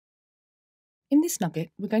In this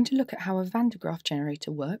nugget, we're going to look at how a Van de Graaff generator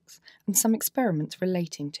works and some experiments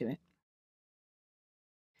relating to it.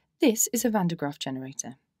 This is a Van de Graaff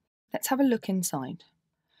generator. Let's have a look inside.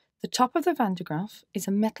 The top of the Van de Graaff is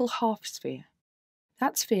a metal half sphere.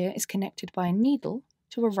 That sphere is connected by a needle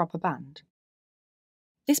to a rubber band.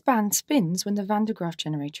 This band spins when the Van de Graaff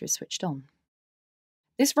generator is switched on.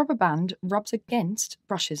 This rubber band rubs against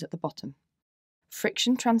brushes at the bottom.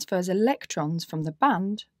 Friction transfers electrons from the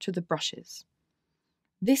band to the brushes.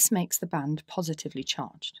 This makes the band positively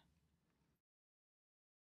charged.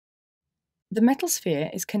 The metal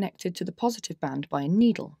sphere is connected to the positive band by a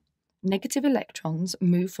needle. Negative electrons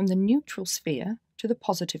move from the neutral sphere to the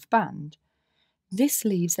positive band. This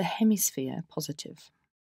leaves the hemisphere positive.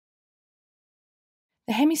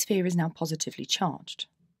 The hemisphere is now positively charged.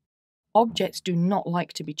 Objects do not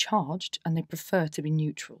like to be charged and they prefer to be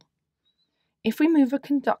neutral. If we move a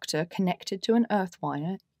conductor connected to an earth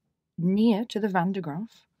wire near to the Van de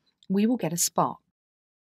Graaff, we will get a spark.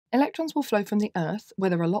 Electrons will flow from the earth, where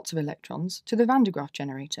there are lots of electrons, to the Van de Graaff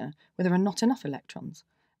generator, where there are not enough electrons,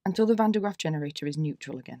 until the Van de Graaff generator is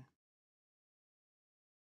neutral again.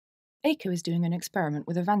 Eiko is doing an experiment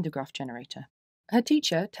with a Van de Graaff generator. Her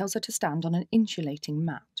teacher tells her to stand on an insulating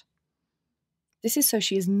mat. This is so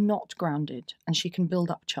she is not grounded and she can build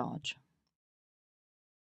up charge.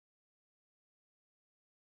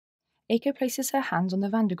 Eiko places her hands on the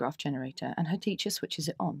Van de Graaff generator and her teacher switches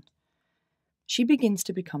it on. She begins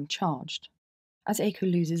to become charged. As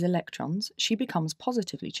Eiko loses electrons, she becomes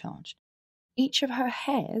positively charged. Each of her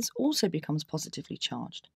hairs also becomes positively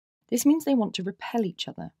charged. This means they want to repel each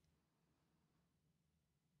other.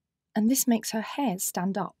 And this makes her hairs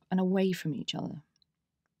stand up and away from each other.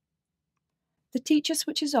 The teacher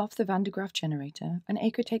switches off the Van de Graaff generator and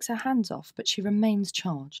Eiko takes her hands off, but she remains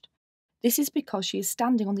charged. This is because she is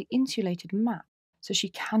standing on the insulated mat, so she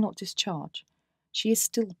cannot discharge. She is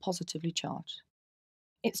still positively charged.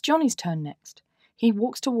 It's Johnny's turn next. He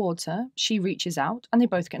walks towards her, she reaches out, and they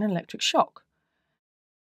both get an electric shock.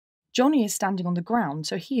 Johnny is standing on the ground,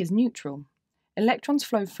 so he is neutral. Electrons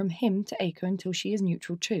flow from him to Eiko until she is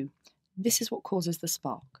neutral too. This is what causes the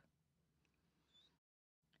spark.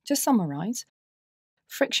 To summarise,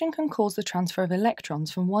 friction can cause the transfer of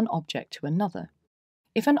electrons from one object to another.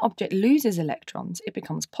 If an object loses electrons, it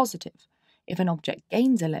becomes positive. If an object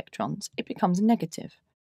gains electrons, it becomes negative.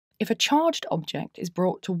 If a charged object is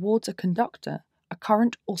brought towards a conductor, a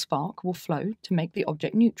current or spark will flow to make the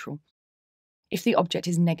object neutral. If the object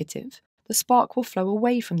is negative, the spark will flow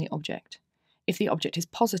away from the object. If the object is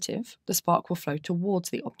positive, the spark will flow towards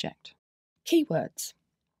the object. Keywords: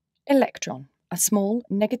 electron, a small,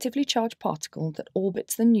 negatively charged particle that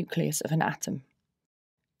orbits the nucleus of an atom.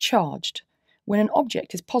 Charged, when an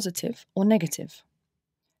object is positive or negative.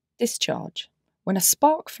 Discharge, when a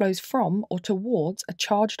spark flows from or towards a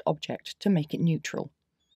charged object to make it neutral.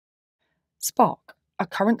 Spark, a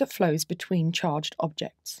current that flows between charged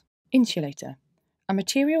objects. Insulator, a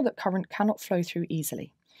material that current cannot flow through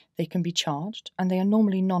easily. They can be charged and they are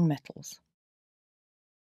normally non-metals.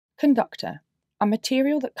 Conductor, a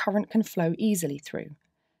material that current can flow easily through.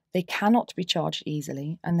 They cannot be charged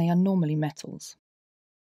easily and they are normally metals.